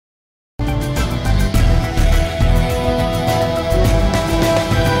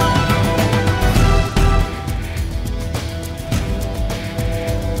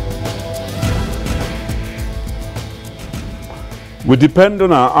We depend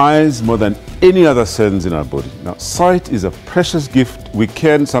on our eyes more than any other sense in our body. Now, sight is a precious gift we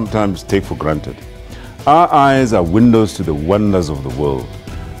can sometimes take for granted. Our eyes are windows to the wonders of the world.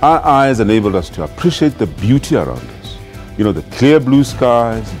 Our eyes enable us to appreciate the beauty around us. You know, the clear blue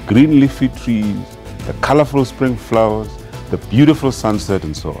skies, green leafy trees, the colorful spring flowers, the beautiful sunset,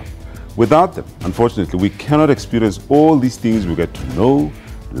 and so on. Without them, unfortunately, we cannot experience all these things we get to know,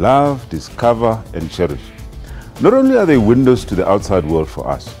 love, discover, and cherish. Not only are they windows to the outside world for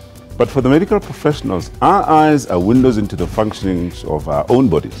us, but for the medical professionals, our eyes are windows into the functionings of our own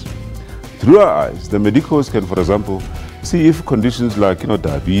bodies. Through our eyes, the medicos can, for example, see if conditions like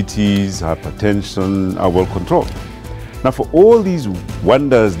diabetes, hypertension are well controlled. Now, for all these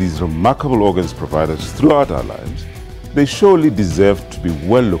wonders these remarkable organs provide us throughout our lives, they surely deserve to be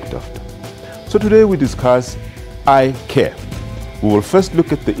well looked after. So today we discuss eye care. We will first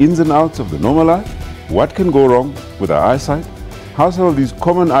look at the ins and outs of the normal eye, what can go wrong with our eyesight, how some of these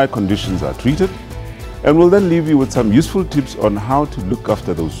common eye conditions are treated, and we'll then leave you with some useful tips on how to look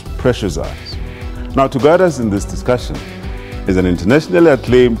after those precious eyes. Now, to guide us in this discussion is an internationally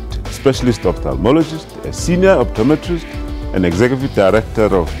acclaimed specialist ophthalmologist, a senior optometrist, and executive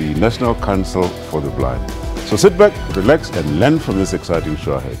director of the National Council for the Blind. So sit back, relax, and learn from this exciting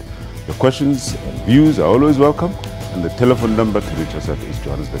show ahead. Your questions and views are always welcome, and the telephone number to reach us at is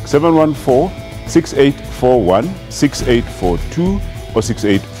Johannesburg 714-6841, 6842, or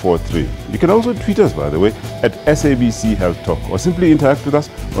 6843. You can also tweet us, by the way, at SABC Health Talk, or simply interact with us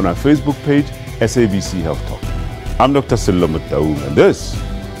on our Facebook page, SABC Health Talk. I'm Dr. Sello Mutaung, and this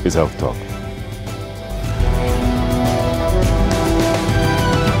is Health Talk.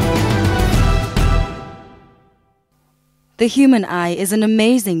 The human eye is an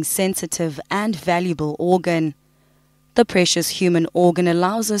amazing, sensitive, and valuable organ. The precious human organ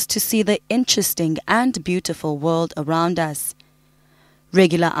allows us to see the interesting and beautiful world around us.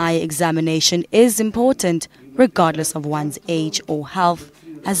 Regular eye examination is important regardless of one's age or health,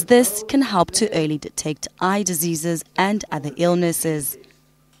 as this can help to early detect eye diseases and other illnesses.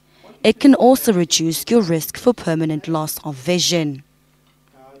 It can also reduce your risk for permanent loss of vision.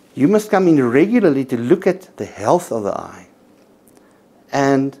 You must come in regularly to look at the health of the eye.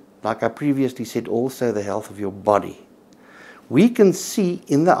 And, like I previously said, also the health of your body. We can see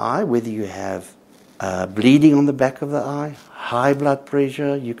in the eye whether you have bleeding on the back of the eye, high blood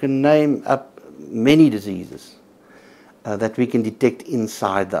pressure. You can name up many diseases that we can detect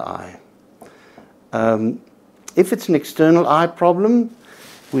inside the eye. If it's an external eye problem,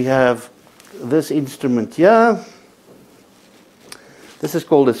 we have this instrument here. This is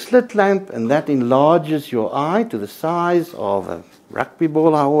called a slit lamp, and that enlarges your eye to the size of a rugby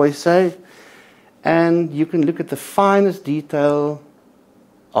ball, I always say. And you can look at the finest detail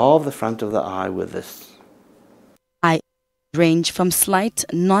of the front of the eye with this. Eye range from slight,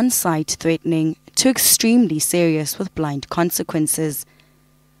 non-sight threatening to extremely serious with blind consequences.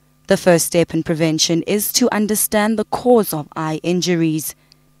 The first step in prevention is to understand the cause of eye injuries.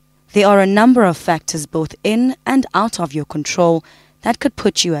 There are a number of factors both in and out of your control that could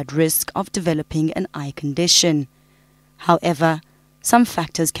put you at risk of developing an eye condition. However, some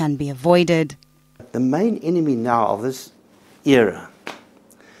factors can be avoided. The main enemy now of this era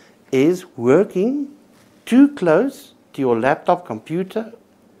is working too close to your laptop, computer,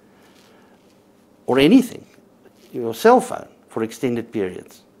 or anything, your cell phone, for extended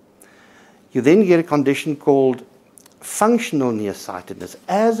periods. You then get a condition called functional nearsightedness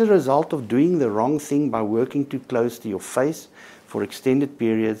as a result of doing the wrong thing by working too close to your face for extended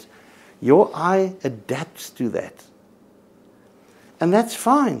periods. Your eye adapts to that. And that's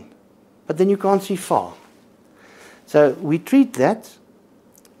fine, but then you can't see far. So we treat that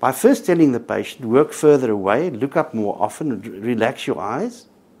by first telling the patient, work further away, look up more often, relax your eyes,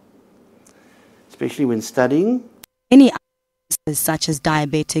 especially when studying. Many diseases such as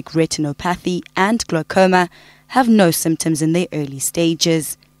diabetic retinopathy and glaucoma have no symptoms in their early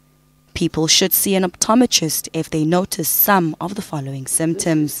stages. People should see an optometrist if they notice some of the following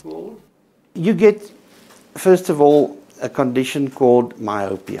symptoms. You get, first of all, a condition called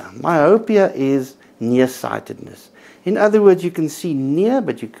myopia. Myopia is nearsightedness. In other words, you can see near,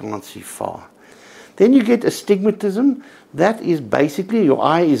 but you can't see far. Then you get astigmatism. That is basically your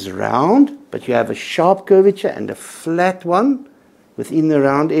eye is round, but you have a sharp curvature and a flat one within the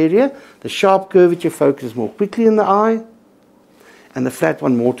round area. The sharp curvature focuses more quickly in the eye, and the flat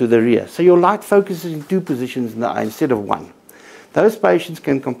one more to the rear. So your light focuses in two positions in the eye instead of one. Those patients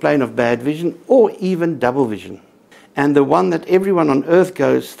can complain of bad vision or even double vision. And the one that everyone on earth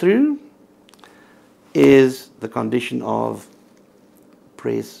goes through is the condition of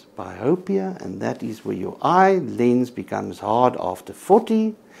presbyopia, and that is where your eye lens becomes hard after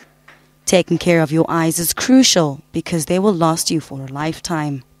 40. Taking care of your eyes is crucial because they will last you for a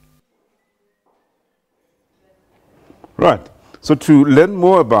lifetime. Right. So to learn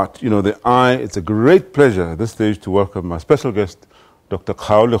more about, the eye, it's a great pleasure at this stage to welcome my special guest, Dr.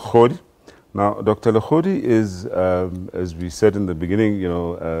 Lekgodi. Now, Dr. Lekgodi is, as we said in the beginning,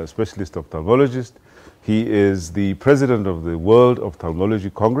 a specialist ophthalmologist. He is the president of the World Ophthalmology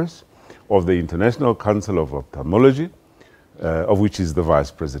Congress of the International Council of Ophthalmology, of which he's the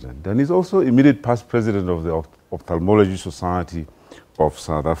vice president. And he's also immediate past president of the Ophthalmology Society of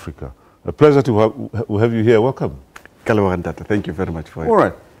South Africa. A pleasure to have you here. Welcome. Thank you very much for it. All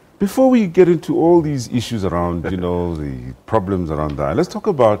right. Before we get into all these issues around, the problems around the eye, let's talk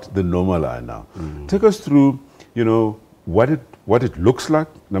about the normal eye now. Take us through, what it looks like,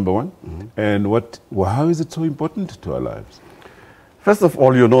 number one, and how is it so important to our lives? First of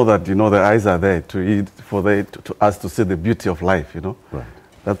all, that, the eyes are there to us to see the beauty of life, Right.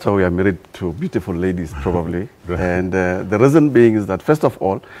 That's how we are married to beautiful ladies, probably. Right. And the reason being is that, first of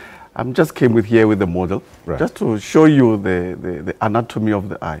all, I just came here with the model, right, just to show you the anatomy of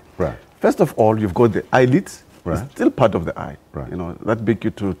the eye. Right. First of all, you've got the eyelids, right, it's still part of the eye. Right. That make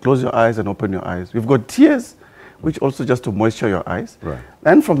you to close your eyes and open your eyes. You've got tears, which also just to moisture your eyes. Right.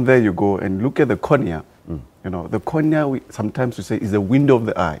 Then from there you go and look at the cornea. The cornea, sometimes we say, is the window of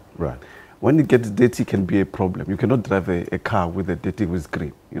the eye. Right. When it gets dirty, it can be a problem. You cannot drive a car with a dirty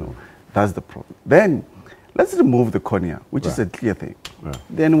windscreen. That's the problem. Then let's remove the cornea, which is a clear thing. Right.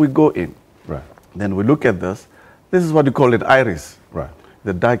 Then we go in. Right. Then we look at this. This is what we call an iris. Right.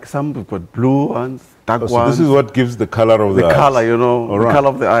 The dark, some we've got blue ones, dark So ones. this is what gives the color of the eyes. color, All the right. color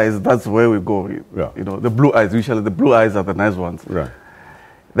of the eyes. That's where we go. Yeah. The blue eyes. Usually the blue eyes are the nice ones. Right.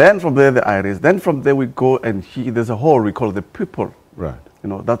 Then from there the iris. Then from there we go and there's a hole we call the pupil. Right.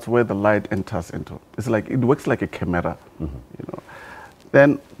 That's where the light enters into. It's like it works like a camera.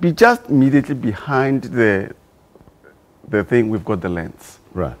 Then be just immediately behind the thing we've got the lens.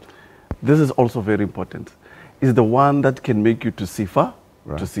 Right. This is also very important. It's the one that can make you to see far,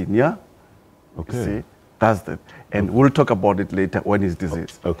 Right. to see near. Okay. You see, that's it. And we'll talk about it later when it's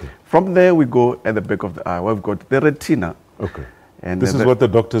disease. Okay. From there we go at the back of the eye. We've got the retina. Okay. And This is what the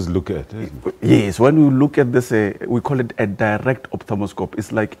doctors look at, isn't it? Yes, when we look at this, we call it a direct ophthalmoscope.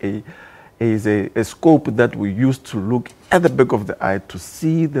 It's like a scope that we use to look at the back of the eye to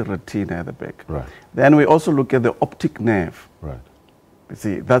see the retina at the back. Right. Then we also look at the optic nerve. Right. You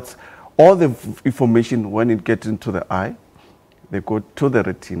see, that's all the information when it gets into the eye. They go to the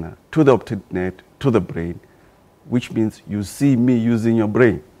retina, to the optic nerve, to the brain, which means you see me using your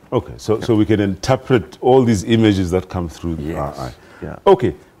brain. Okay, so we can interpret all these images that come through our eye. Yeah.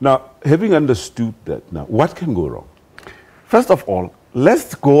 Okay, now, having understood that, now, what can go wrong? First of all,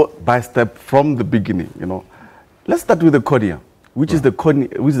 let's go by step from the beginning, Let's start with the cornea, which is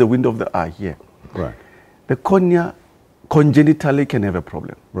the window of the eye here. Right. The cornea congenitally can have a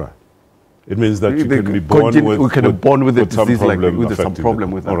problem. Right. It means that you can be born with, we can be born with a disease some affecting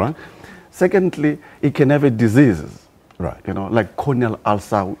problem it. with that. All right. Secondly, it can have a diseases. Right. Like corneal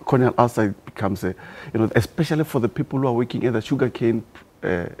ulcer. Corneal ulcer becomes especially for the people who are working at the sugarcane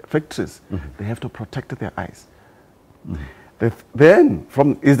factories, they have to protect their eyes. Then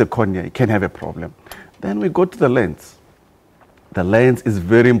is the cornea, it can have a problem. Then we go to the lens. The lens is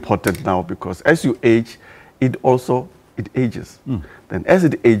very important now because as you age, it ages. Then as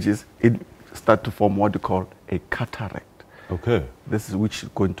it ages, it starts to form what you call a cataract. Okay. This is which is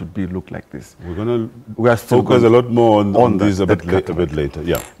going to look like this. We're going We are to focus a lot more on this a bit cataract. later.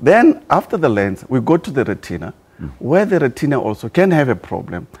 Yeah. Then after the lens, we go to the retina, where the retina also can have a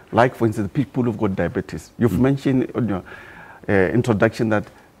problem. Like for instance, people who've got diabetes. You've mentioned in your introduction that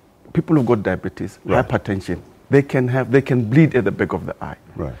people who've got diabetes, Right. hypertension, they can bleed at the back of the eye.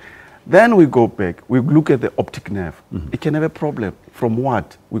 Right. Then we go back, we look at the optic nerve. It can have a problem from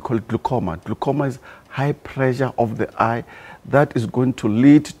what? We call it glaucoma. Glaucoma is high pressure of the eye that is going to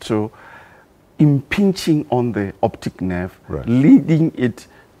lead to impinging on the optic nerve, Right. leading it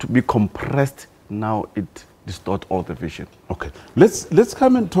to be compressed. Now it distorts all the vision. Okay. Let's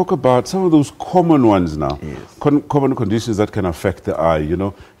come and talk about some of those common ones now. Yes. Common conditions that can affect the eye.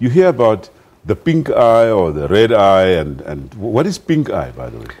 You hear about the pink eye or the red eye, and what is pink eye, by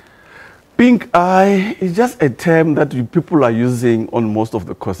the way? Pink eye is just a term that people are using on most of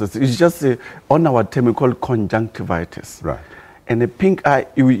the courses. It's just on our term we call conjunctivitis. Right. And a pink eye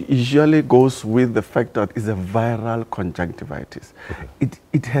usually goes with the fact that it's a viral conjunctivitis. Okay.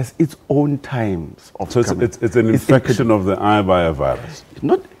 It has its own times of So it's an infection of the eye by a virus.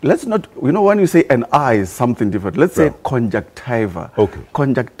 Let's not, you know, when you say an eye is something different, let's say conjunctiva. Okay.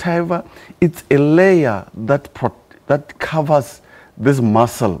 Conjunctiva, it's a layer that covers this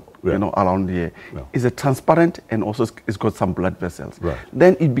muscle, you know, around here. It's a transparent, and also it's got some blood vessels. Right.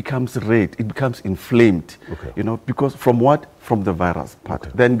 Then it becomes red, it becomes inflamed, you know, because from what? From the virus part.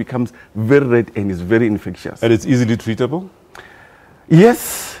 Then it becomes very red and is very infectious. And it's easily treatable?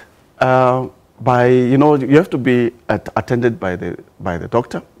 Yes, by, you know, you have to be attended by the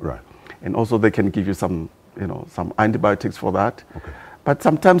doctor. Right. And also they can give you some, you know, some antibiotics for that. Okay. But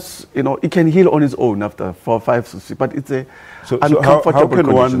sometimes, you know, it can heal on its own after 4, 5, 6, but it's a uncomfortable how can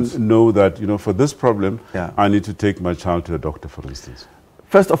conditions. one know that, you know, for this problem, I need to take my child to a doctor, for instance?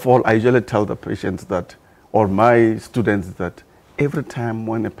 First of all, I usually tell the patients that, or my students, that every time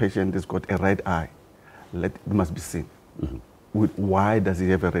when a patient has got a red eye, it must be seen. Why does he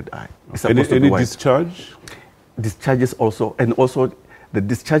have a red eye? Any discharge? Discharges also, and also the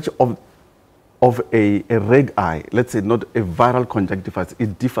discharge of a red eye, let's say not a viral conjunctivitis,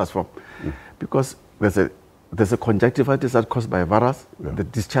 it differs from, because there's a conjunctivitis that's caused by a virus, the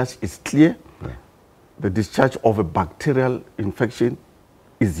discharge is clear, the discharge of a bacterial infection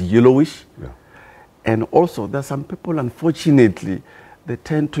is yellowish, and also there's some people, unfortunately, they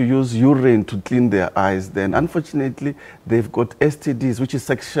tend to use urine to clean their eyes. Then, unfortunately, they've got STDs, which is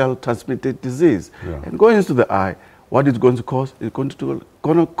sexual transmitted disease. And going into the eye, what it's going to cause is going to do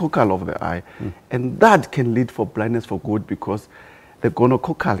gonococcal of the eye. And that can lead for blindness for good, because the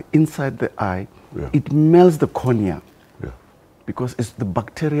gonococcal inside the eye, it melts the cornea. Because the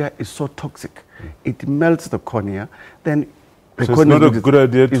bacteria is so toxic. It melts the cornea. Then so it's not a good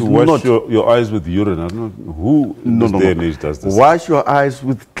idea to wash your eyes with urine. I don't know who in this day and age does this. Wash your eyes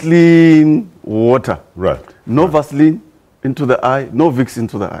with clean water. Right. No Vaseline into the eye, no Vicks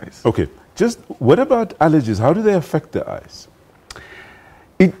into the eyes. Okay. Just what about allergies? How do they affect the eyes?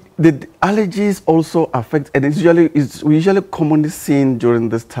 The allergies also affect, and it's usually commonly seen during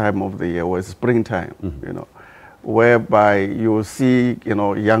this time of the year, where it's springtime, you know, whereby you see, you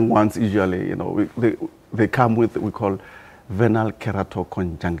know, young ones usually, you know, they come with what we call vernal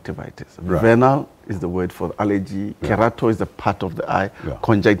keratoconjunctivitis. Right. Vernal is the word for allergy. Kerato is the part of the eye.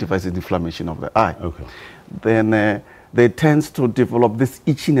 Conjunctivitis is inflammation of the eye. Okay. Then they tend to develop this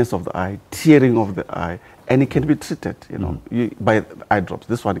itchiness of the eye, tearing of the eye, and it can be treated, you know, by eye drops.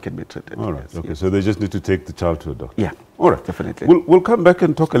 This one can be treated. All right. Okay. So they just need to take the child to a doctor. Yeah. All right. Definitely. We'll come back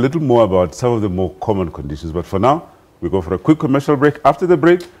and talk a little more about some of the more common conditions. But for now, we go for a quick commercial break. After the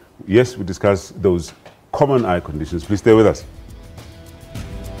break, yes, we discuss those common eye conditions. Please stay with us.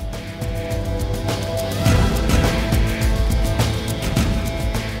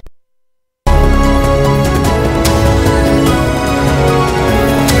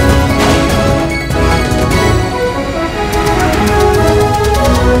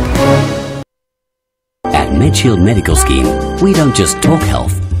 At MedShield Medical Scheme, we don't just talk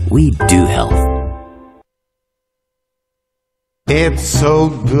health, we do health. It's so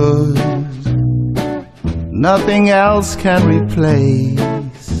good, nothing else can replace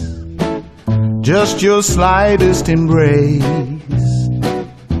just your slightest embrace.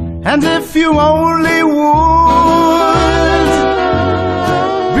 And if you only would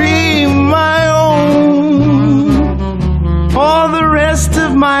be my own for the rest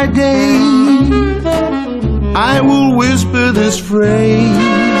of my days, I will whisper this phrase,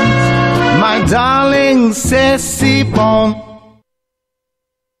 my darling, c'est si bon.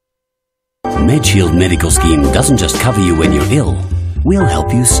 MedShield Medical Scheme doesn't just cover you when you're ill, we'll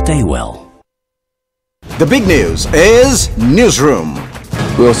help you stay well. The big news is Newsroom.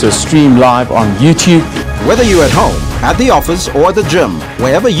 We also stream live on YouTube. Whether you're at home, at the office, or at the gym,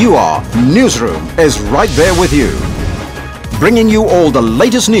 wherever you are, Newsroom is right there with you. Bringing you all the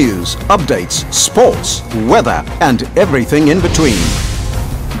latest news, updates, sports, weather, and everything in between.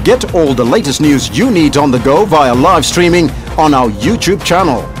 Get all the latest news you need on the go via live streaming on our YouTube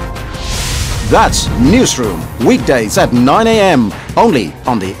channel. That's Newsroom, weekdays at 9 a.m. only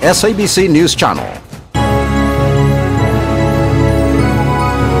on the SABC News Channel.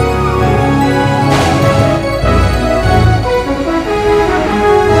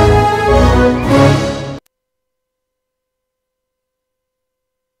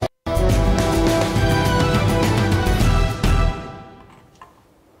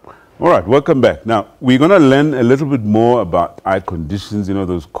 All right, welcome back. Now, we're going to learn a little bit more about eye conditions, you know,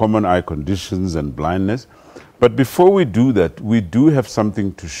 those common eye conditions and blindness. But before we do that, we do have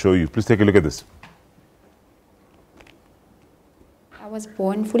something to show you. Please take a look at this. was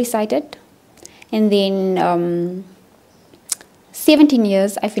born fully sighted, and then 17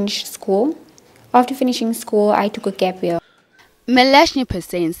 years I finished school. After finishing school, I took a gap year. Melashni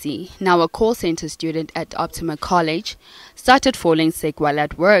Persensi, now a call center student at Optima College, started falling sick while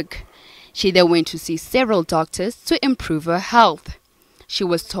at work. She then went to see several doctors to improve her health. She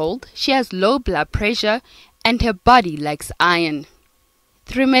was told she has low blood pressure and her body lacks iron.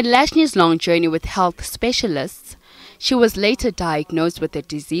 Through Melashni's long journey with health specialists, she was later diagnosed with a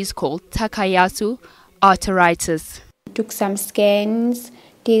disease called Takayasu arteritis. Took some scans,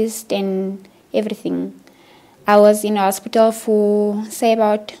 tests and everything. I was in hospital for, say,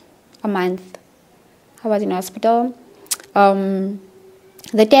 about a month. I was in hospital.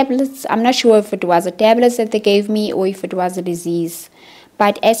 The tablets, I'm not sure if it was the tablets that they gave me or if it was a disease.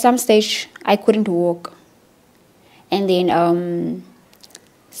 But at some stage, I couldn't walk. And then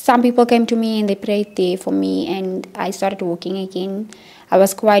some people came to me and they prayed there for me, and I started walking again. I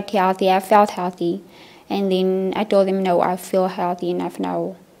was quite healthy. I felt healthy. And then I told them, no, I feel healthy enough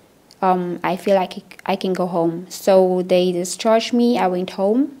now. I feel like I can go home. So they discharged me. I went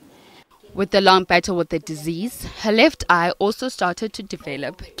home. With the long battle with the disease, her left eye also started to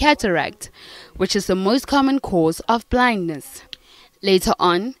develop cataract, which is the most common cause of blindness. Later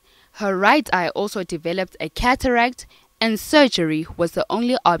on, her right eye also developed a cataract, and surgery was the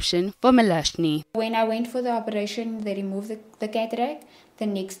only option for Melashni. When I went for the operation, they removed the cataract. The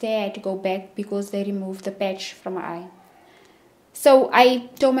next day I had to go back because they removed the patch from my eye. So I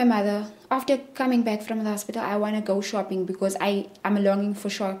told my mother, after coming back from the hospital, I want to go shopping because I'm longing for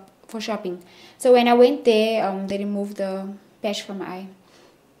shopping. So when I went there, they removed the patch from my eye.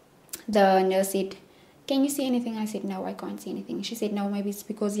 The nurse said, can you see anything? I said, no, I can't see anything. She said, no, maybe it's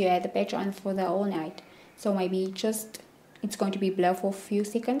because you had the patch on for the whole night. So maybe it's going to be blur for a few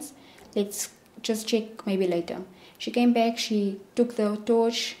seconds. Let's just check maybe later. She came back, she took the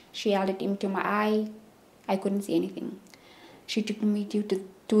torch, she held it into my eye. I couldn't see anything. She took me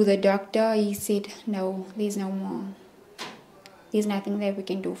to the doctor. He said, no, there's no more. There's nothing that we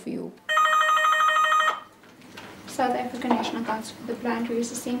can do for you. South African National Council for the Blind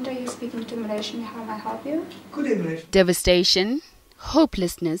Research Center, you're speaking to Malaysian. How may I help you? Good evening. Devastation,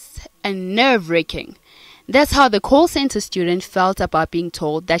 hopelessness, and nerve-wracking. That's how the call center student felt about being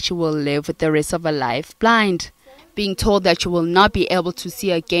told that she will live with the rest of her life blind. Being told that you will not be able to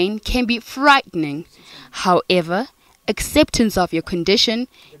see again can be frightening. However, acceptance of your condition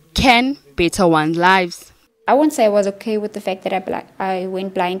can better one's lives. I won't say I was okay with the fact that I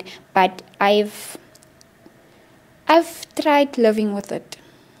went blind, but I've tried living with it.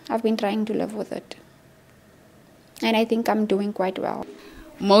 I've been trying to live with it. And I think I'm doing quite well.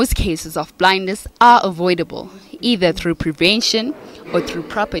 Most cases of blindness are avoidable, either through prevention or through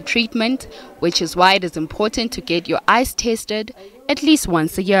proper treatment, which is why it is important to get your eyes tested at least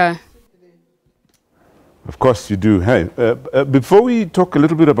once a year. Of course you do. Hey, before we talk a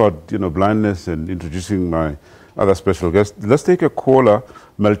little bit about blindness and introducing my other special guest, let's take a caller,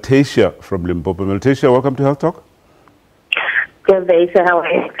 Maltasia from Limpopo. Maltasia, welcome to Health Talk. Good day, sir. How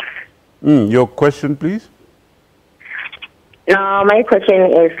are you? Your question, please. My question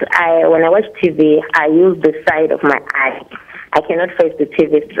is, when I watch TV, I use the side of my eye. I cannot face the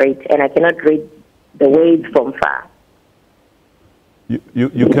TV straight, and I cannot read the words from far.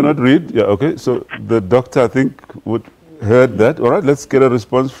 You cannot read? Yeah, okay. So the doctor, I think, would heard that. All right, let's get a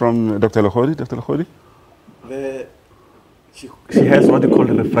response from Dr. Lakhodi. Dr. Lakhodi? She has what they call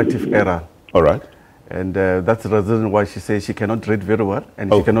a refractive error. All right. And that's the reason why she says she cannot read very well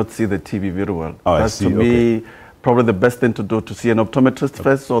and she cannot see the TV very well. Oh, that's I see. To me probably the best thing to do, to see an optometrist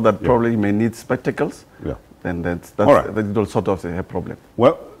first, so that probably may need spectacles. Yeah. Then that's all right. That will sort of a problem.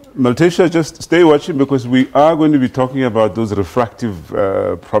 Well, Maltasia, just stay watching because we are going to be talking about those refractive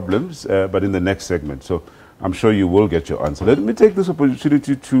problems, but in the next segment. So I'm sure you will get your answer. Let me take this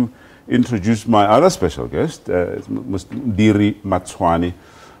opportunity to introduce my other special guest, Mudiri Matswani.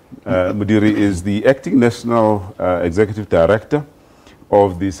 Mudiri is the acting national executive director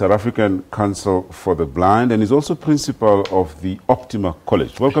of the South African Council for the Blind, and is also principal of the Optima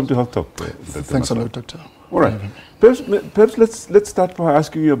College. Welcome to Health Talk. Thanks a lot, Doctor. All right. Perhaps let's start by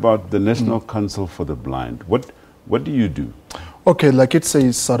asking you about the National Council for the Blind. What do you do? Okay, like it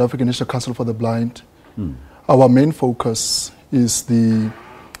says, South African National Council for the Blind. Our main focus is the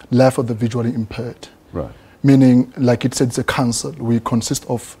life of the visually impaired. Right. Meaning, like it said, it's a council. We consist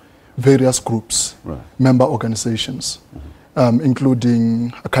of various groups, member organizations,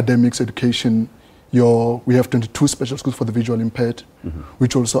 including academics, education. We have 22 special schools for the visually impaired,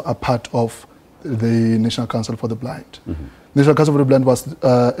 which also are part of the National Council for the Blind. The National Council for the Blind was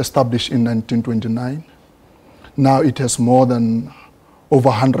established in 1929. Now it has more than over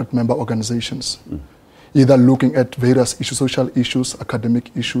 100 member organizations, either looking at various issues, social issues,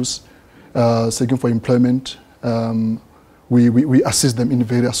 academic issues, seeking for employment. We assist them in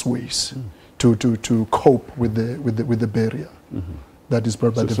various ways to cope with the barrier that is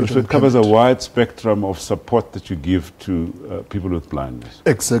brought by the visual impairment. So it covers a wide spectrum of support that you give to people with blindness.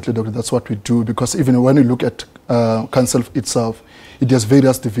 Exactly, Doctor. That's what we do, because even when you look at council itself, it has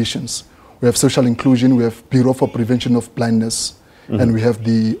various divisions. We have social inclusion, we have Bureau for Prevention of Blindness, and we have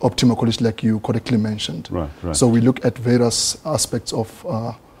the Optima College, like you correctly mentioned. Right. So we look at various aspects of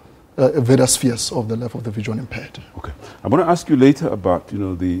various spheres of the life of the visually impaired. Okay. I'm going to ask you later about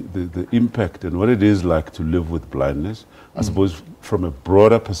the impact and what it is like to live with blindness. I suppose from a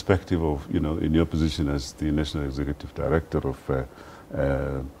broader perspective of, in your position as the National Executive Director of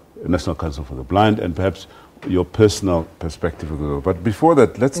National Council for the Blind, and perhaps your personal perspective of it. But before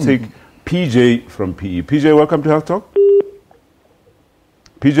that, let's take PJ from PE. PJ, welcome to Health Talk.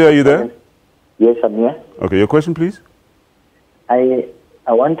 PJ, are you there? Yes, I'm here. Okay, your question, please. I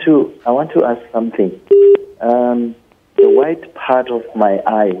want to ask something. The white part of my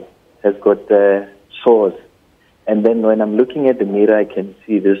eye has got sores, and then when I'm looking at the mirror, I can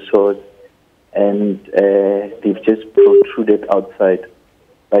see the sores, and they've just protruded outside.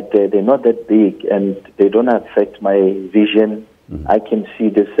 But they're not that big, and they don't affect my vision. I can see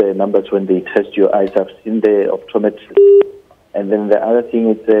these numbers when they test your eyes. I've seen the optometrist. And then the other thing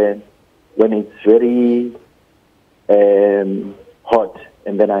is when it's very hot,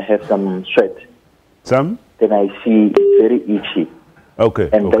 and then I have some sweat. Some? Then I see it's very itchy. Okay.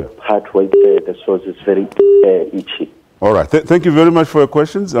 And that part where the source is very itchy. All right. Thank you very much for your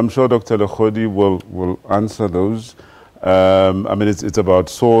questions. I'm sure Dr. Lekhodi will answer those. It's about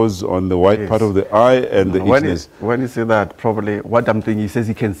sores on the white part of the eye and the itchiness. When you say that, probably what I'm thinking, he says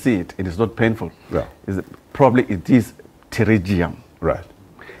he can see it. It is not painful. Yeah. Probably it is pterygium. Right.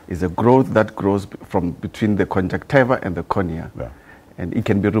 It's a growth that grows from between the conjunctiva and the cornea. Yeah. And it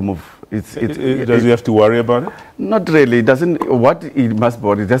can be removed. Does he have to worry about it? Not really. It doesn't. What it must be,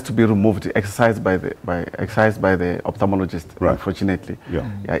 it has to be removed, exercised by the ophthalmologist. Right. Unfortunately,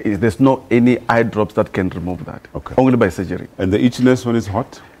 there's no any eye drops that can remove that. Okay. Only by surgery. And the itchiness when it's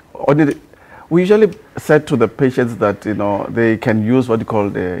hot? We usually said to the patients that they can use what you call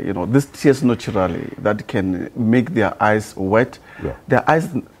this tears naturally that can make their eyes wet. Yeah.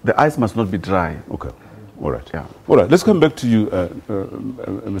 The eyes must not be dry. Okay. All right. Yeah. All right. Let's come back to you,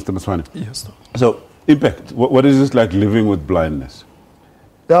 Mr. Maswani. Yes. So, impact. What is it like living with blindness?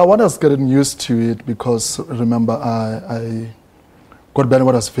 Yeah, one has gotten used to it because, remember, I got blind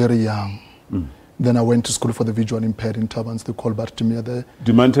when I was very young. Then I went to school for the visually impaired in Turbans. They called back to me. Do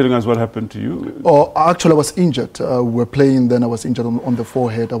you mind telling us what happened to you? Oh, actually, I was injured. We were playing, then I was injured on the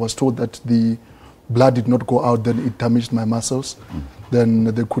forehead. I was told that the blood did not go out, then it damaged my muscles. Then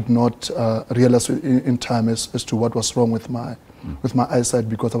they could not realize in time as to what was wrong with my eyesight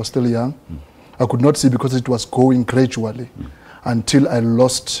because I was still young. I could not see because it was going gradually until I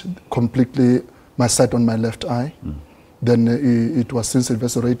lost completely my sight on my left eye. Then it was since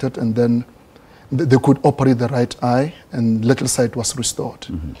eviscerated, and then they could operate the right eye, and little sight was restored.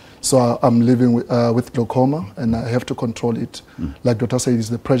 So I'm living with glaucoma, and I have to control it. Like Dr. said, it's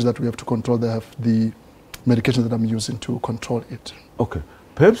the pressure that we have to control. They have the medication that I'm using to control it. Okay.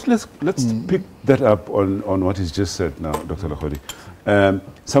 Perhaps let's pick that up on what he's just said now, Dr. Lekhodi.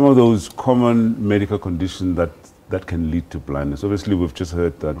 Some of those common medical conditions that can lead to blindness. Obviously, we've just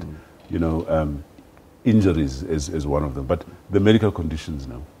heard that, injuries is one of them. But the medical conditions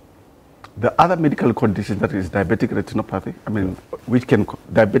now. The other medical condition that is diabetic retinopathy, which can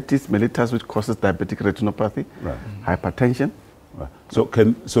diabetes mellitus, which causes diabetic retinopathy, hypertension. Right.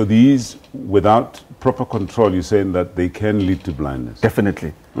 So these, without proper control, you're saying that they can lead to blindness?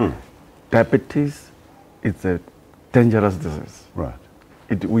 Definitely. Diabetes is a dangerous disease. Right.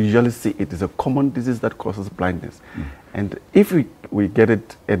 We usually see it is a common disease that causes blindness. And if we get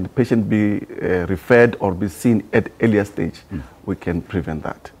it and the patient be referred or be seen at earlier stage, we can prevent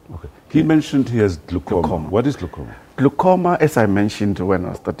that. Okay. He mentioned he has glaucoma. What is glaucoma? Glaucoma, as I mentioned when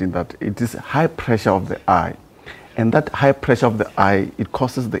I was studying that, it is high pressure of the eye. And that high pressure of the eye, it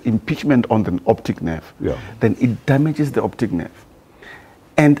causes the impingement on the optic nerve. Yeah. Then it damages the optic nerve.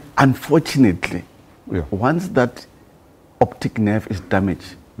 And unfortunately, once that optic nerve is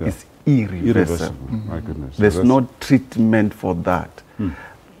damaged, it's irreversible. My goodness. There's no treatment for that.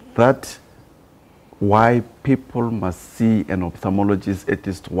 That's why people must see an ophthalmologist at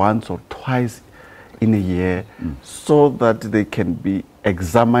least once or twice in a year so that they can be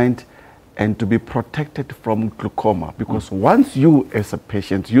examined and to be protected from glaucoma. Because once you, as a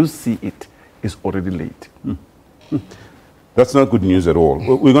patient, you see it, it's already late. That's not good news at all.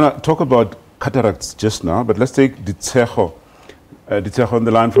 We're going to talk about cataracts just now, but let's take Ditseho. Ditseho on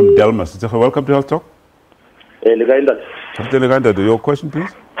the line from Delmas. Ditseho, welcome to Health Talk. Your question,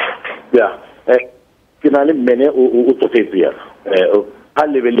 please? Yeah. Finally, many utopia. I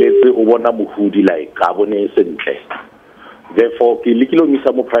live in one Muhudi like Carbone Centre. Therefore, Kilikilo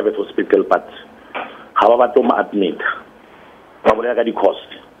Misamo private hospital, but however, to admit, probably the cost.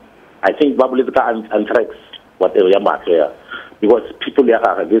 I think Babulita and Trex, whatever you matter, because people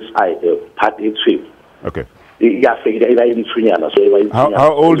are this part H3. Okay.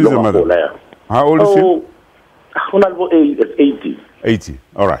 How old is your mother? How old is she? 80. 80.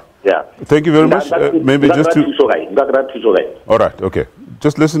 All right. Yeah. Thank you very much. Maybe just to. All right. Okay.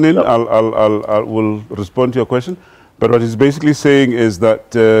 Just listen in. I will respond to your question. But what he's basically saying is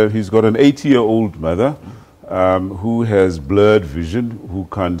that he's got an 80-year-old mother who has blurred vision, who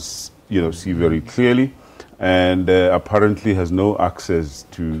can't, see very clearly, and apparently has no access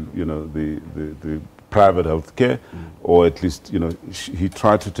to, the private health care, or at least, he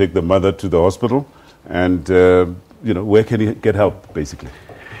tried to take the mother to the hospital, and, where can he get help, basically?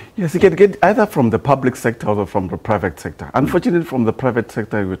 Yes, you can get either from the public sector or from the private sector. Unfortunately, from the private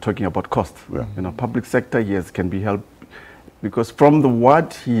sector, we're talking about cost. Yeah. Public sector, yes, can be helped, because from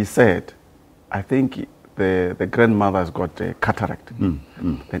what he said, I think the grandmother has got a cataract. And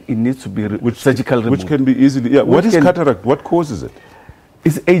it needs to be surgical removal. Which can be easily, what is cataract? What causes it?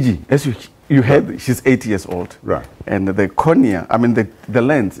 It's aging. As you heard, she's 80 years old. Right. And the cornea, the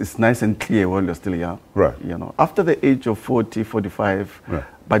lens is nice and clear while you're still young. Right. After the age of 40, 45, right.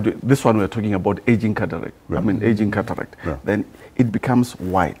 But this one we're talking about aging cataract. Right. Aging cataract. Right. Then it becomes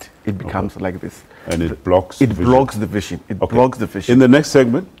white. It becomes like this. And it blocks the vision. Blocks the vision. It blocks the vision. In the next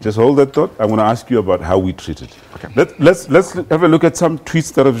segment, just hold that thought. I'm going to ask you about how we treat it. Okay. Let's have a look at some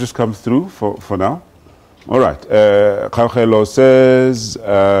tweets that have just come through for now. All right. Kaukhelo says,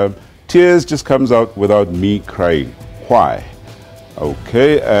 tears just comes out without me crying. Why?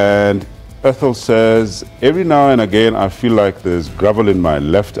 Okay. And Ethel says, every now and again I feel like there's gravel in my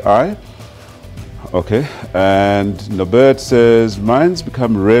left eye. Okay. And Nobert says, mine's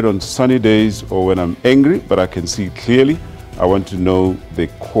become red on sunny days or when I'm angry, but I can see clearly. I want to know the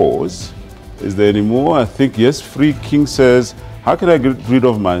cause. Is there any more? I think yes. Free King says, how can I get rid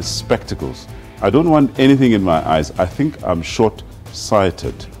of my spectacles? I don't want anything in my eyes. I think I'm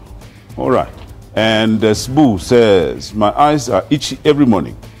short-sighted. All right. And Sbu says, my eyes are itchy every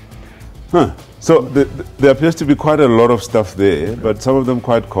morning. So there appears to be quite a lot of stuff there, but some of them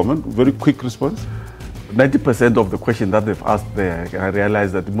quite common. Very quick response. 90% of the question that they've asked there, I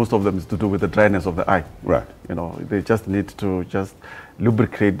realize that most of them is to do with the dryness of the eye. Right. They just need to just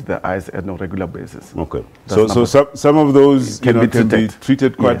lubricate the eyes on a regular basis. Okay. So some of those can be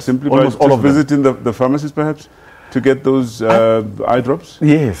treated quite simply by just visiting the pharmacist perhaps to get those eye drops?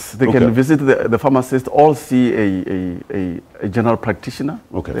 Yes, they can visit the pharmacist or see a general practitioner.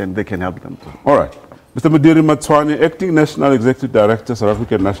 Okay. Then they can help them too. All right. Mr. Mudiri Matswane, Acting National Executive Director, South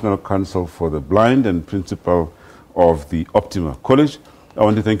African National Council for the Blind and Principal of the Optima College. I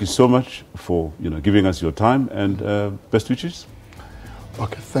want to thank you so much for giving us your time and best wishes.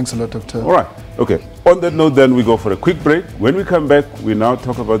 Okay, thanks a lot, Dr. All right. Okay. On that note, then we go for a quick break. When we come back, we now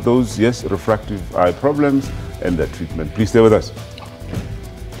talk about those, refractive eye problems and their treatment. Please stay with us.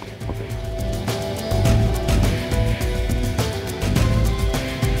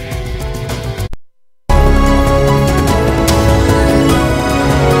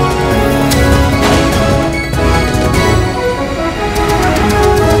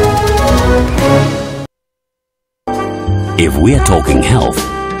 If we're talking health,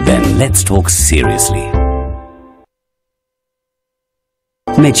 then let's talk seriously.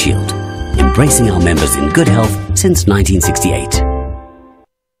 MedShield, embracing our members in good health since 1968.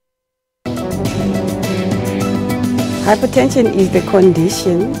 Hypertension is the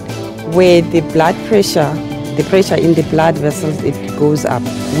condition where the blood pressure, the pressure in the blood vessels, it goes up.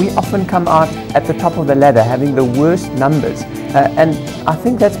 We often come out at the top of the ladder having the worst numbers. And I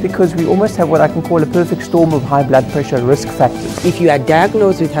think that's because we almost have what I can call a perfect storm of high blood pressure risk factors. If you are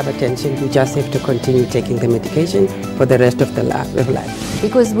diagnosed with hypertension, you just have to continue taking the medication for the rest of the life.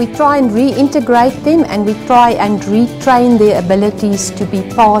 Because we try and reintegrate them and we try and retrain their abilities to be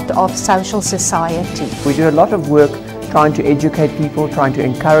part of social society. We do a lot of work trying to educate people, trying to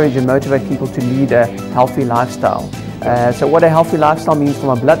encourage and motivate people to lead a healthy lifestyle. So what a healthy lifestyle means from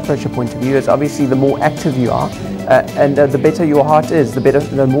a blood pressure point of view is obviously the more active you are, and the better your heart is,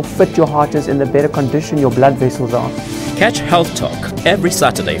 the more fit your heart is, and the better condition your blood vessels are. Catch Health Talk every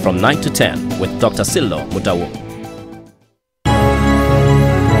Saturday from 9 to 10 with Dr. Sillo Mutawu.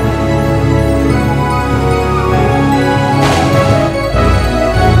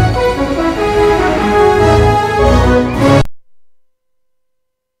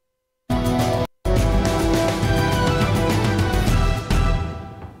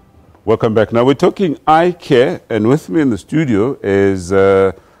 Welcome back. Now we're talking eye care, and with me in the studio is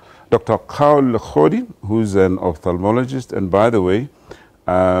Dr. Kgaol Lekhodi, who's an ophthalmologist. And by the way,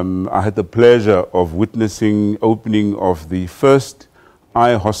 I had the pleasure of witnessing opening of the first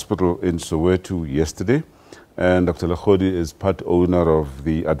eye hospital in Soweto yesterday. And Dr. Lekhodi is part owner of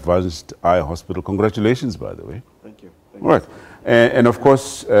the Advanced Eye Hospital. Congratulations, by the way. Thank you. All right. And of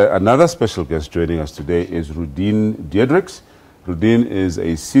course, another special guest joining us today is Rudine Diedrichs. Rudine is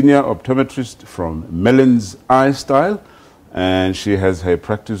a senior optometrist from Mellon's Eye Style, and she has her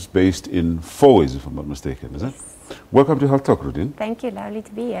practice based in Fourways, if I'm not mistaken, is it? Welcome to Health Talk, Rudine. Thank you, lovely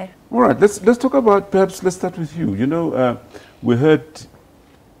to be here. All right, let's talk about, perhaps let's start with you. You know, we heard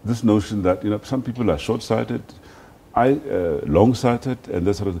this notion that, you know, some people are short-sighted, long-sighted, and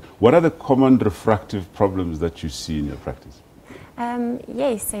that sort of thing. What are the common refractive problems that you see in your practice?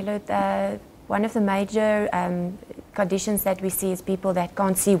 Yes, so look, one of the major conditions that we see is people that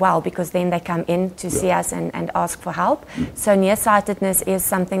can't see well, because then they come in to see us and ask for help. So nearsightedness is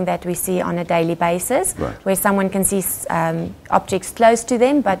something that we see on a daily basis, where someone can see objects close to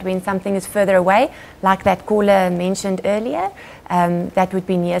them, but when something is further away, like that caller mentioned earlier, that would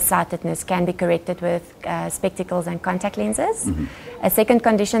be nearsightedness, can be corrected with spectacles and contact lenses. A second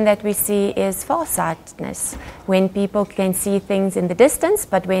condition that we see is farsightedness, when people can see things in the distance,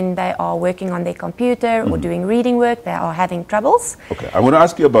 but when they are working on their computer or doing reading work, they are having troubles. Okay, I want to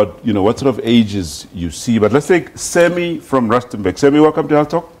ask you about, you know, what sort of ages you see, but let's take Semi from Rustenburg. Semi, welcome to Health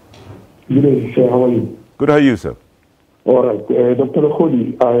Talk. Good day, sir. How are you? Good, how are you, sir? All right. Dr.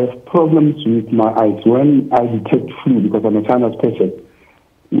 Lekhodi, I have problems with my eyes. When I detect flu, because I'm a sinus person,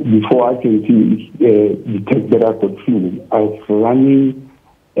 before I can detect that I've got flu, I'm running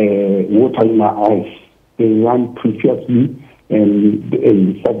water in my eyes. They run previously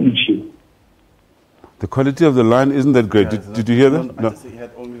and start itching. The quality of the line isn't that great. Did you hear that? No. He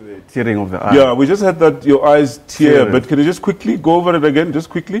had only the tearing of the eye. Yeah, we just had that your eyes tear, but can you just quickly go over it again, just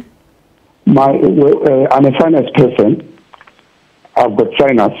quickly? I'm a sinus person. I've got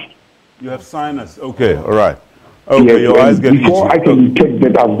sinus. You have sinus. Okay, all right. Okay, yes, your eyes get itchy. Before I can detect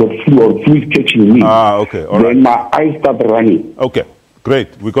that I've got flu or flu is catching me, okay, all right. Then my eyes start running. Okay,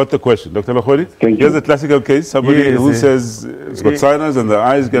 great. We got the question. Dr. Lekhodi, Thank here's you. a classical case. Somebody who says it's got sinus and the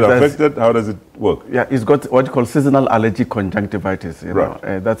eyes get affected. How does it work? Yeah, it's got what you call seasonal allergic conjunctivitis. You know,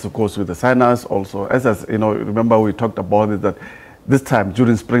 that's of course with the sinus also. As you know, remember we talked about it that this time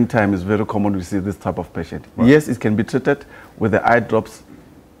during springtime is very common to see this type of patient. Right. Yes, it can be treated with the eye drops,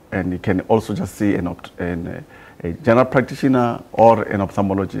 and you can also just see a general practitioner or an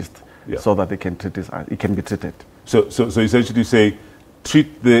ophthalmologist, so that they can treat this eye. It can be treated. So essentially, you say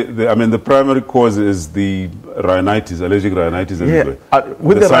treat the primary cause is the rhinitis, allergic rhinitis.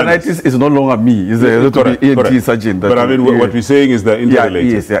 With the rhinitis, it's no longer me. It's a ENT surgeon. But I mean, what we're saying is they're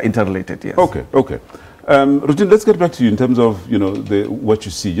interrelated. Yes, they're interrelated. Yes. Okay. Rudine, let's get back to you in terms of, you know, what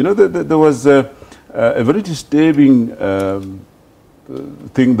you see. You know, there was a very disturbing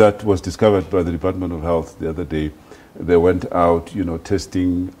thing that was discovered by the Department of Health the other day. They went out, you know,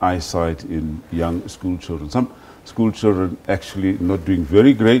 testing eyesight in young school children. Some school children actually not doing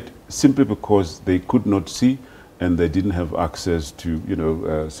very great simply because they could not see and they didn't have access to, you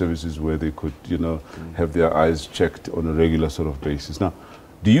know, services where they could, you know, have their eyes checked on a regular sort of basis. Now,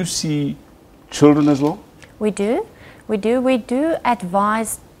 do you see children as well? We do. We do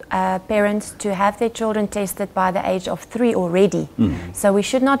advise parents to have their children tested by the age of 3 already. So we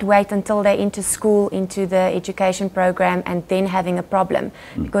should not wait until they're into school, into the education program, and then having a problem,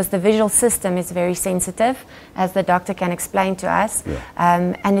 because the visual system is very sensitive, as the doctor can explain to us,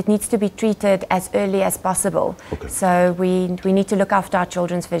 and it needs to be treated as early as possible. So we need to look after our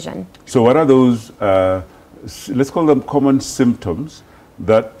children's vision. So what are those, let's call them common symptoms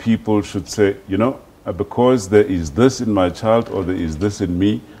that people should say, you know, because there is this in my child or there is this in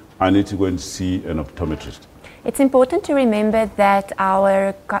me, I need to go and see an optometrist? It's important to remember that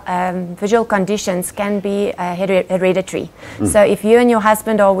our visual conditions can be hereditary. So if you and your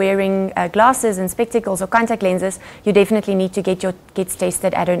husband are wearing glasses and spectacles or contact lenses, you definitely need to get your kids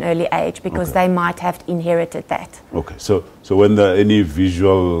tested at an early age, because they might have inherited that. Okay, so when there are any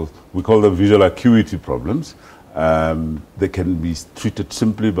visual, we call them visual acuity problems, they can be treated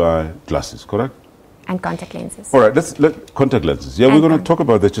simply by glasses, correct? And contact lenses. All right, let's contact lenses. Yeah, we're going to talk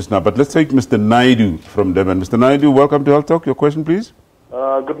about that just now, but let's take Mr. Naidu from Durban. Mr. Naidu, welcome to Health Talk. Your question, please.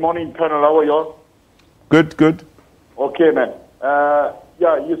 Good morning, panel. How are you? Good. Okay, man.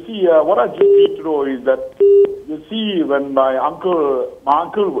 Yeah, you see, what I just need to know is that, you see, when my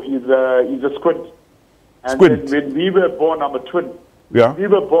uncle is a squint. And then when we were born, I'm a twin. Yeah. We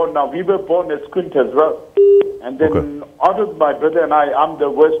were born a squint as well. And then out of my brother and I'm the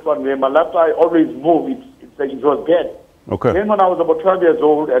worst one where my left eye always moves. It was bad. Okay. Then when I was about 12 years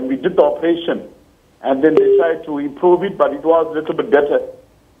old and we did the operation, and then they tried to improve it, but it was a little bit better.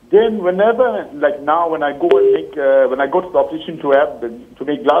 Then whenever, like now, when I go and make, when I go to the optician to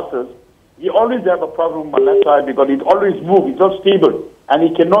make glasses, he always have a problem with my left eye because it always moves. It's not stable, and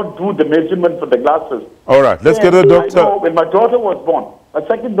he cannot do the measurement for the glasses. All right, let's get a doctor. I know when my daughter was born, my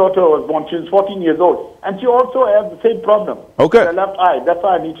second daughter was born. She was 14 years old, and she also had the same problem. Okay. The left eye. That's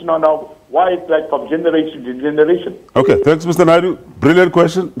why I need to know now why it's like from generation to generation. Okay, thanks, Mr. Naidu. Brilliant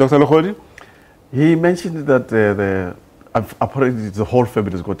question, Dr. Lokhodi. He mentioned that apparently the whole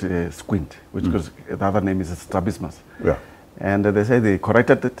family has got a squint, which goes, the other name is strabismus. Yeah. And they say they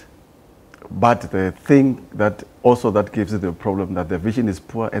corrected it, but the thing that also that gives it the problem that their vision is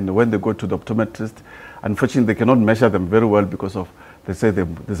poor, and when they go to the optometrist, unfortunately they cannot measure them very well because of, they say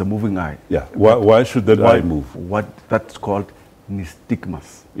there's a moving eye. Yeah. Why should that eye move? What that's called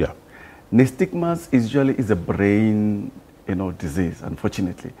nystagmus. Yeah. Nystagmus usually is a brain, disease.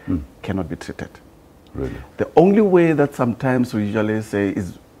 Unfortunately, cannot be treated. Really? The only way that sometimes we usually say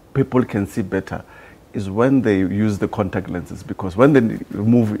is people can see better is when they use the contact lenses, because when they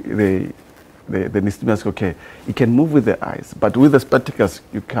remove the nystagmus, okay, you can move with the eyes, but with the spectacles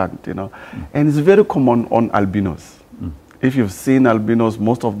you can't, And it's very common on albinos. If you've seen albinos,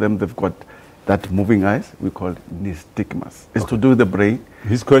 most of them, they've got that moving eyes, we call nystagmus. It's to do with the brain.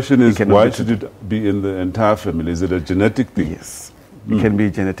 His question is, why should it be in the entire family? Is it a genetic thing? Yes, it can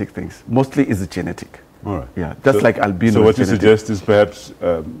be genetic things. Mostly it's genetic. All right. Yeah, just like albino. So what you suggest is perhaps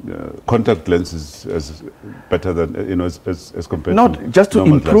contact lenses as better than as compared not to just to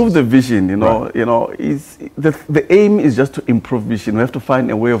improve glasses. The vision. Right. Is the aim is just to improve vision. We have to find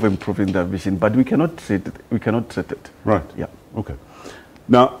a way of improving that vision, but we cannot treat it. We cannot treat it. Right. Yeah. Okay.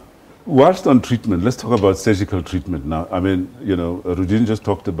 Now, whilst on treatment, let's talk about surgical treatment now. I mean, Rudin just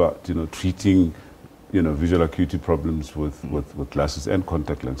talked about treating visual acuity problems with glasses and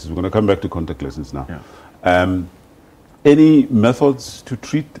contact lenses. We're going to come back to contact lenses now. Yeah. Any methods to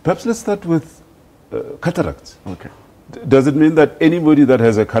treat? Perhaps let's start with cataracts. Okay. Does it mean that anybody that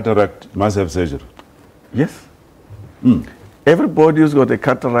has a cataract must have surgery? Yes. Everybody who's got a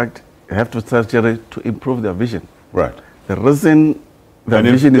cataract have to surgery to improve their vision. Right. The reason the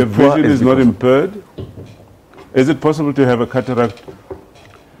vision is poor is not impaired, is it possible to have a cataract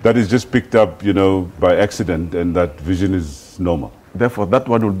that is just picked up, by accident, and that vision is normal? Therefore, that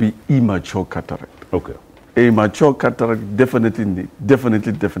one will be immature cataract. Okay. Immature cataract definitely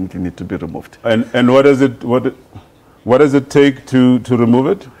need to be removed. And what does it take to remove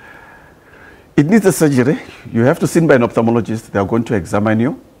it? It needs a surgery. You have to see by an ophthalmologist. They are going to examine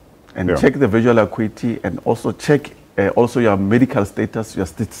you and check the visual acuity, and also check also your medical status, your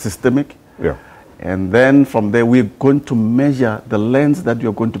systemic. Yeah. And then from there, we're going to measure the lens that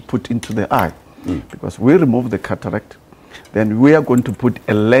you're going to put into the eye. Because we remove the cataract, then we are going to put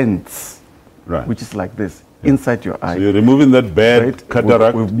a lens, which is like this, inside your eye. So you're removing that bad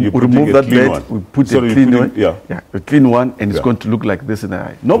cataract, we remove that bad, we put a clean one, a clean one, and it's going to look like this in the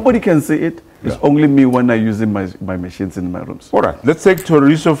eye. Nobody can see it. It's only me when I'm using my machines in my rooms. All right, let's take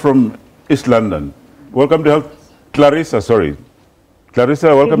Teresa from East London. Welcome to Health. Clarissa,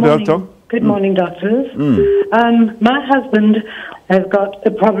 welcome to Health Talk. Good morning, doctors. My husband has got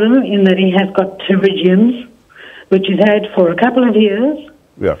a problem in that he has got pterygiums, which he's had for a couple of years.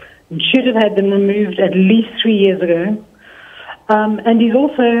 Yeah. And should have had them removed at least 3 years ago. And he's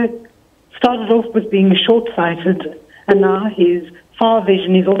also started off with being short-sighted, and now his far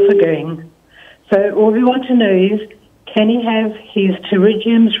vision is also going. So all we want to know is, can he have his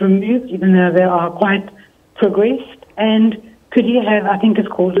pterygiums removed, even though they are quite progressed? And could he have, I think it's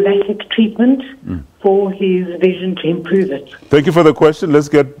called LASIK treatment for his vision to improve it? Thank you for the question. Let's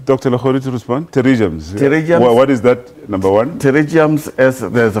get Dr. Lahori to respond. Pterygiums. What is that, number one? Pterygiums, as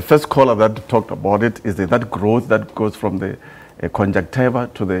there's the first caller that talked about it, is that growth that goes from the conjunctiva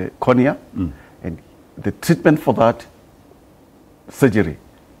to the cornea. And the treatment for that, surgery,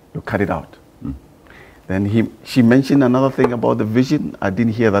 you cut it out. Then she mentioned another thing about the vision. I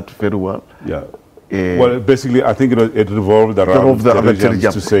didn't hear that very well. Yeah. Well, basically, I think it revolved around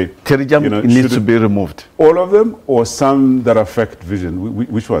pterygiums to say, pterygium needs to be removed. All of them, or some that affect vision?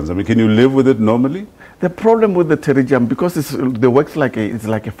 Which ones? I mean, can you live with it normally? The problem with the pterygium, because they work like it's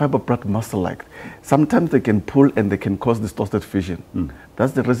like a fibroblast muscle. Like sometimes they can pull and they can cause distorted vision.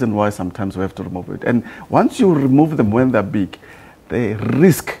 That's the reason why sometimes we have to remove it. And once you remove them when they're big, the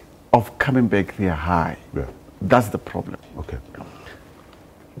risk of coming back, they are high. Yeah. That's the problem. Okay.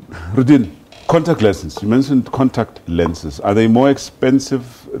 Rudin, contact lenses. You mentioned contact lenses. Are they more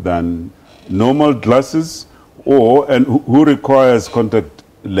expensive than normal glasses, And who requires contact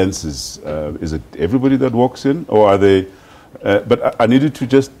lenses? Is it everybody that walks in, or are they? But I needed to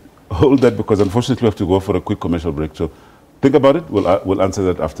just hold that because unfortunately we have to go for a quick commercial break. So think about it. We'll answer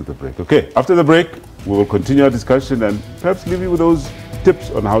that after the break. Okay. After the break, we will continue our discussion and perhaps leave you with those tips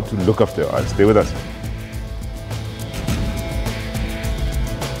on how to look after your eyes. Stay with us.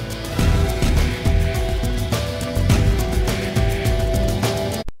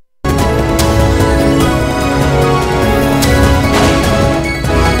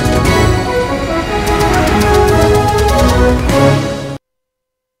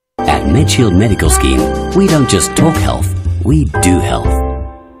 Shield Medical Scheme, we don't just talk health, we do health.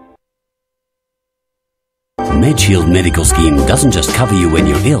 MedShield Medical Scheme doesn't just cover you when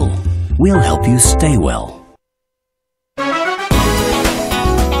you're ill, we'll help you stay well.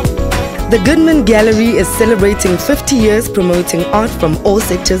 The Goodman Gallery is celebrating 50 years promoting art from all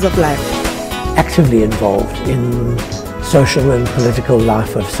sectors of life. Actively involved in social and political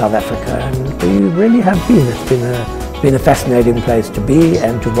life of South Africa, and we really have been. It's been a fascinating place to be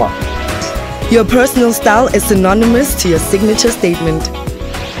and to watch. Your personal style is synonymous to your signature statement.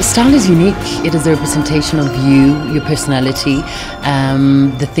 Style is unique. It is a representation of you, your personality,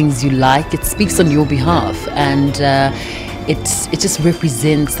 the things you like. It speaks on your behalf, and it just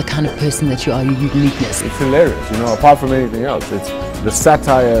represents the kind of person that you are, your uniqueness. It's hilarious, you know, apart from anything else. It's the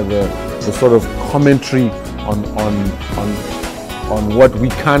satire, the sort of commentary on what we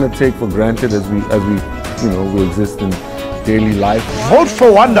kind of take for granted as we we exist in daily life. Vote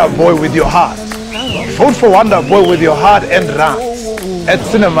for Wonder Boy with your heart. Vote for Wonder Boy with your heart and rands at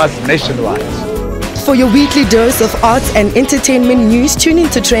cinemas nationwide. For your weekly dose of arts and entertainment news, tune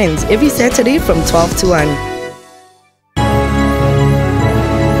into Trends every Saturday from 12 to 1.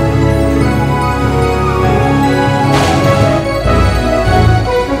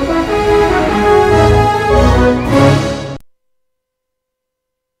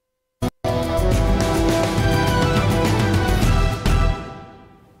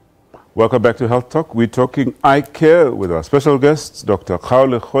 Welcome back to Health Talk. We're talking eye care with our special guests, Dr.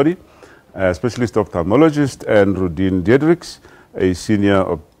 Kgaole Kgodi, a specialist ophthalmologist, and Rudine Diedrichs, a senior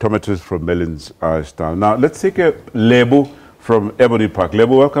optometrist from Mellons Ashtown. Now, let's take a Lebo from Ebony Park.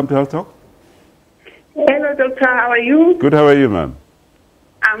 Lebo, welcome to Health Talk. Hello, doctor. How are you? Good. How are you, ma'am?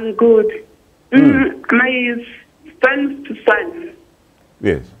 I'm good. My son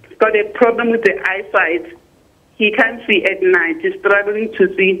Yes. got a problem with the eyesight. He can't see at night. He's struggling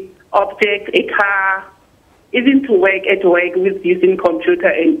to see objects, a car, even to work at work with using computer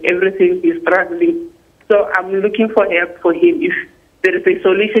and everything. He's struggling. So I'm looking for help for him. If there is a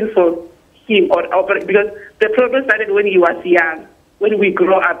solution for him or because the problem started when he was young. When we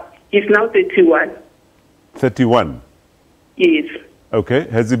grow up, he's now 31. 31. Yes. Okay.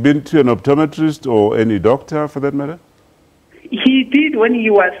 Has he been to an optometrist or any doctor for that matter? He did when he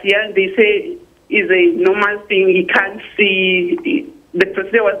was young. They say it's a normal thing. He can't see. The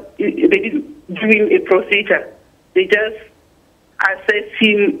procedure was, they didn't doing a procedure. They just assessed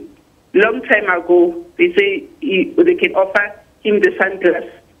him long time ago. They say they can offer him the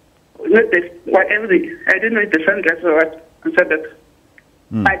sunglasses. Not the, whatever, I don't know if the sunglasses or what. Answer that.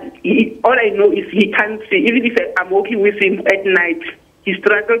 But all I know is he can't see. Even if I'm walking with him at night, he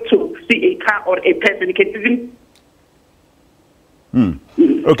struggles to see a car or a person. He can even...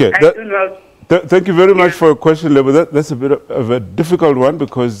 Okay. I don't know. Thank you very much for your question, Lebo. That's a bit of a difficult one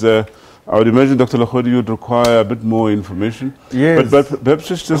because I would imagine, Dr. Kgodi, you'd require a bit more information. Yes. But perhaps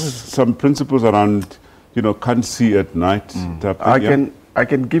just some principles around, can't see at night. Type thing, I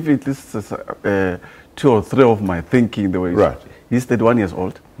can give you at least 2 or 3 of my thinking the way. Right. He's 31 years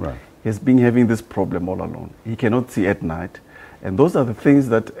old. Right. He's been having this problem all along. He cannot see at night. And those are the things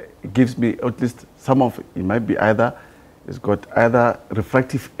that gives me at least some of it might be it's got either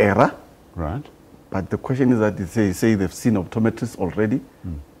refractive error. Right. But the question is that they say they've seen optometrists already,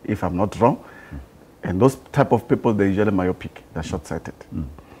 if I'm not wrong. And those type of people, they're usually myopic, they're short-sighted.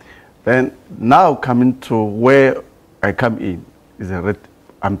 Then now coming to where I come in,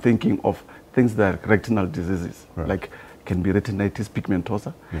 I'm thinking of things that are retinal diseases, like can be retinitis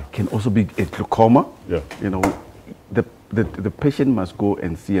pigmentosa, can also be a glaucoma. The patient must go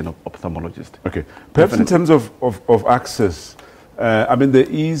and see an ophthalmologist. Okay. Perhaps in terms of access, there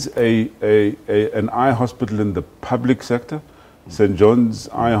is an eye hospital in the public sector, St. John's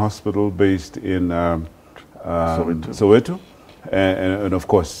Eye Hospital based in Soweto. And of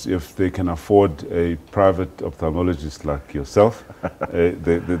course, if they can afford a private ophthalmologist like yourself,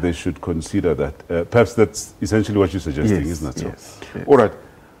 they should consider that. Perhaps that's essentially what you're suggesting, isn't that so? Yes. All right.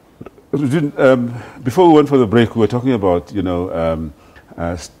 Before we went for the break, we were talking about,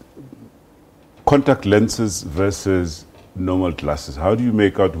 contact lenses versus normal glasses? How do you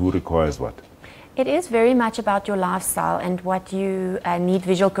make out who requires what? It is very much about your lifestyle and what you need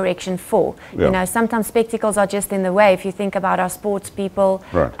visual correction for. Yeah. You know, sometimes spectacles are just in the way. If you think about our sports people,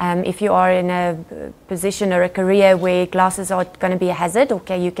 Right. If you are in a position or a career where glasses are going to be a hazard,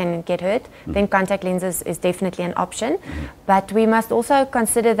 okay, you can get hurt, then contact lenses is definitely an option. But we must also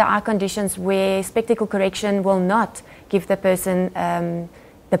consider the eye conditions where spectacle correction will not give the person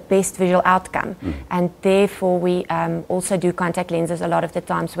the best visual outcome, and therefore we also do contact lenses a lot of the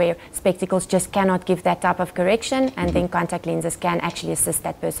times where spectacles just cannot give that type of correction, and then contact lenses can actually assist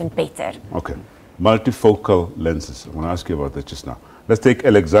that person better. Okay. Multifocal lenses. I'm going to ask you about that just now. Let's take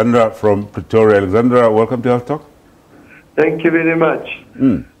Alexandra from Pretoria. Alexandra, welcome to Health Talk. Thank you very much.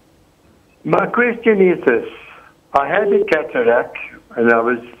 My question is this. I had a cataract and I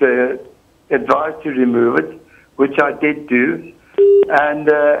was advised to remove it, which I did do. And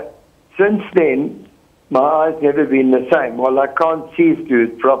since then, my eyes never been the same. Well, I can't see through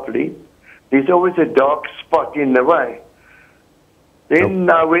it properly. There's always a dark spot in the way. Then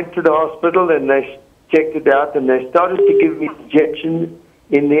I went to the hospital and they checked it out and they started to give me injections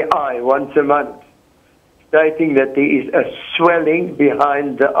in the eye once a month, stating that there is a swelling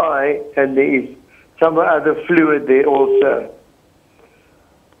behind the eye and there is some other fluid there also.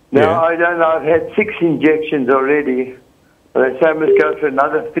 Now, I don't know, I've had 6 injections already. They say I must go for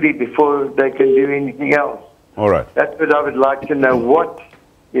another 3 before they can do anything else. All right. That's what I would like to know. What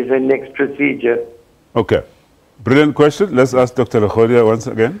is the next procedure? Okay. Brilliant question. Let's ask Dr. Lekhodia once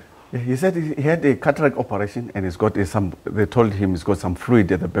again. Yeah, he said he had a cataract operation and he's got they told him he's got some fluid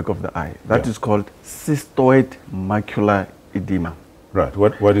at the back of the eye. That is called cystoid macular edema. Right.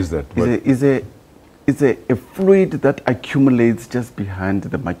 What is that? It's a fluid that accumulates just behind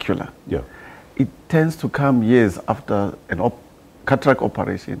the macula. Yeah. It tends to come years after an cataract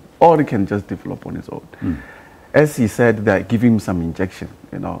operation, or it can just develop on its own. As he said, they give him some injection,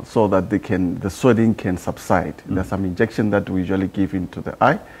 so that the swelling can subside. There's some injection that we usually give into the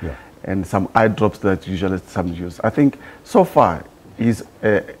eye, and some eye drops that usually some use. I think so far he's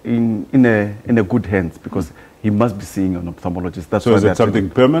in a good hands because he must be seeing an ophthalmologist. That's so is it something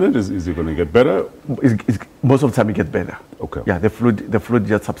permanent? Is he going to get better? Most of the time he gets better. Okay. Yeah, the fluid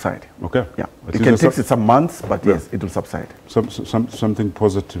just subside. Okay. Yeah. It can take some months, but yes, it will subside. Something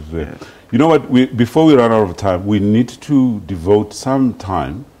positive there. Yes. You know what? Before we run out of time, we need to devote some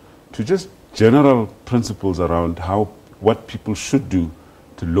time to just general principles around what people should do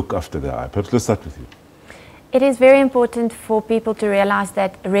to look after their eye. Perhaps let's start with you. It is very important for people to realize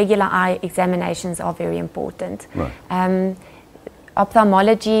that regular eye examinations are very important. Right.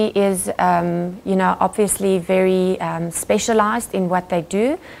 Ophthalmology is, obviously very specialized in what they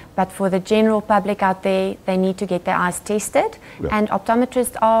do, but for the general public out there, they need to get their eyes tested, and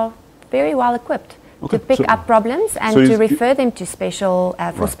optometrists are very well equipped to pick up problems and to refer them to special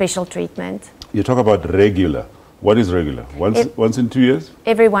treatment. You talk about regular. What is regular? Once in 2 years?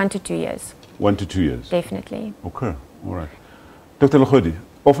 Every 1 to 2 years. 1 to 2 years? Definitely. Okay, all right. Dr. Lekhodi,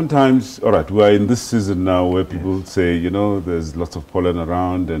 oftentimes, all right, we are in this season now where people say, there's lots of pollen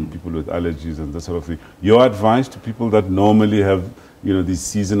around and people with allergies and that sort of thing. Your advice to people that normally have, these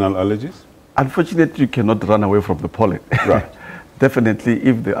seasonal allergies? Unfortunately, you cannot run away from the pollen. Right. Definitely,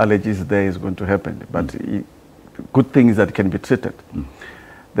 if the allergy is there, it's going to happen. But good thing is that it can be treated.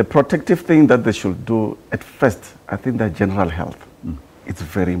 The protective thing that they should do at first, I think that general health. It's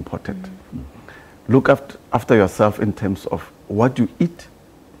very important. Look after yourself in terms of what you eat.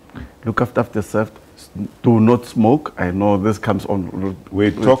 Look after yourself. Do not smoke. I know this comes on.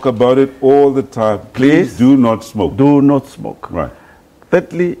 We talk about it all the time. Please do not smoke. Do not smoke. Right.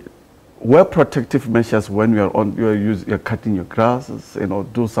 Thirdly, wear protective measures when you're cutting your grasses,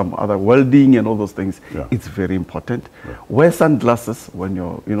 do some other welding and all those things. It's very important. Wear sunglasses when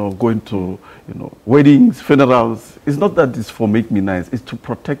you're going to weddings, funerals. It's not that it's for make me nice. It's to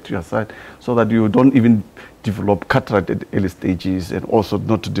protect your sight so that you don't even develop cataract at early stages, and also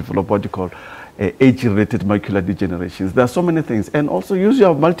not to develop what you call age-related macular degenerations. There are so many things, and also use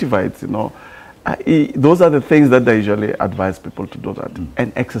your multivites. Those are the things that I usually advise people to do that.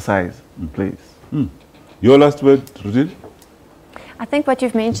 And exercise, please. Your last word, Rudin? I think what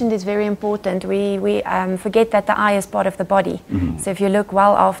you've mentioned is very important. We forget that the eye is part of the body. So if you look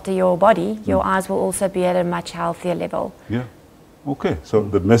well after your body, your eyes will also be at a much healthier level. Yeah. Okay. So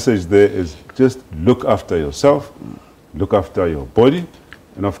the message there is just look after yourself, look after your body,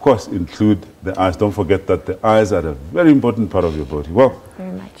 and of course include the eyes. Don't forget that the eyes are a very important part of your body. Well,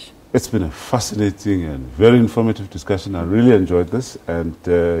 very much. It's been a fascinating and very informative discussion. I really enjoyed this. And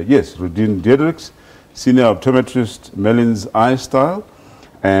yes, Rudin Diedericks, Senior Optometrist, Mellin's Eye Style.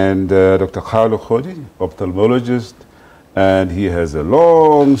 and Dr. Khalo Khodi, ophthalmologist, and he has a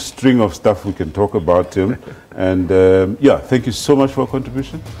long string of stuff we can talk about him. And yeah, thank you so much for your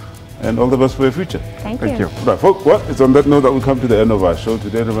contribution, and all the best for your future. Thank you. Right, folks, well, it's on that note that we come to the end of our show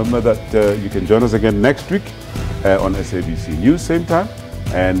today. Remember that you can join us again next week on SABC News, same time.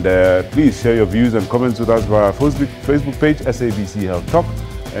 And please share your views and comments with us via our Facebook page, SABC Health Talk.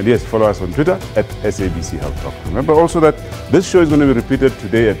 And yes, follow us on Twitter at SABC Health Talk. Remember also that this show is going to be repeated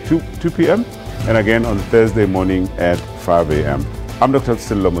today at 2 p.m. and again on Thursday morning at 5 a.m. I'm Dr.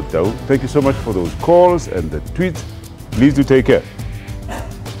 Sillo Mutau. Thank you so much for those calls and the tweets. Please do take care.